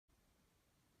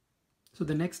So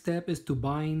the next step is to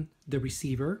bind the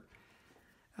receiver.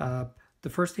 The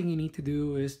first thing you need to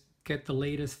do is get the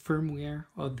latest firmware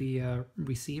of the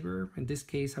receiver. In this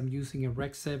case, I'm using a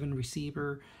REX7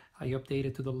 receiver. I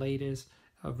updated to the latest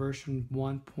version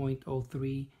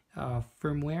 1.03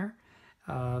 firmware.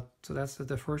 So that's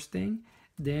the first thing.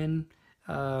 Then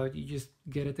you just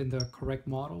get it in the correct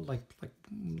model, like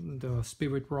the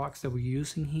Spirit rocks that we're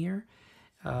using here.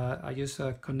 I just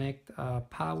connect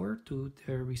power to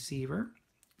the receiver.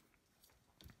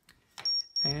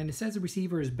 And it says the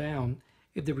receiver is bound.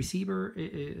 If the receiver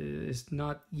is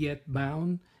not yet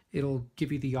bound, it'll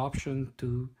give you the option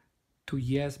to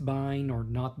yes bind or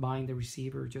not bind the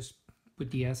receiver. Just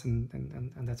put yes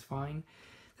and that's fine.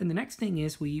 And the next thing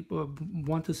is we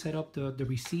want to set up the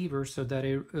receiver so that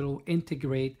it'll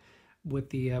integrate with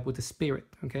the Spirit.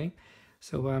 Okay,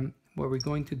 so what we're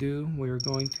going to do, we're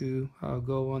going to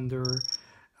go under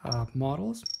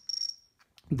models,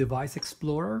 device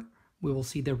explorer. We will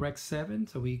see the REX7,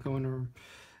 so we're going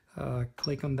to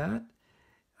click on that.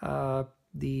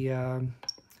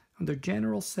 Under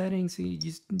general settings, you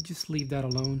just leave that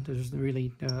alone. There's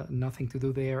really nothing to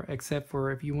do there, except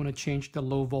for if you want to change the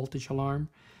low voltage alarm.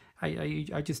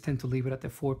 I just tend to leave it at the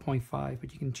 4.5,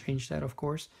 but you can change that, of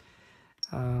course.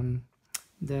 Then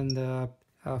the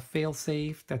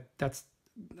fail-safe, that's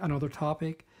another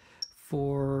topic.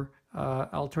 For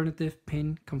alternative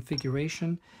pin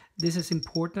configuration, this is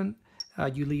important.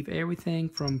 You leave everything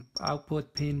from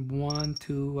output pin 1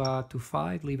 to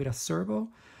 5, leave it as servo.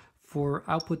 For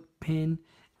output pin,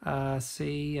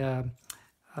 say,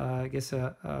 I guess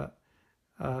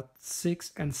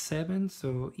 6 and 7,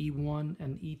 so E1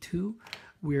 and E2,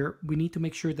 we need to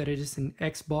make sure that it is in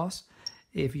XBus.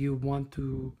 If you want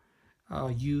to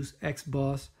use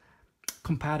XBus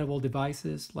compatible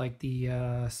devices like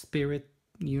the Spirit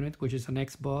unit, which is an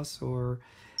XBus, or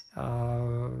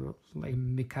like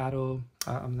Mikado,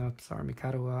 I'm not sorry,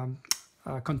 Mikado,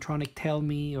 Contronic Tell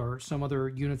Me, or some other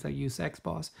units that use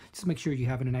XBus. Just make sure you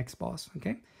have it in XBus,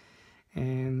 okay?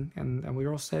 And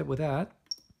we're all set with that.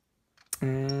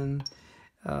 And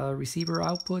receiver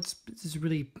outputs, this is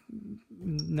really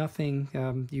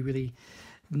nothing you really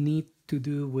need to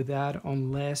do with that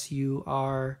unless you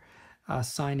are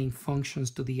assigning functions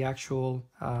to the actual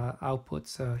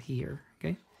outputs here,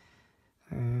 okay?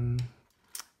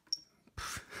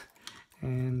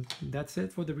 And that's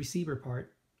it for the receiver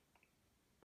part.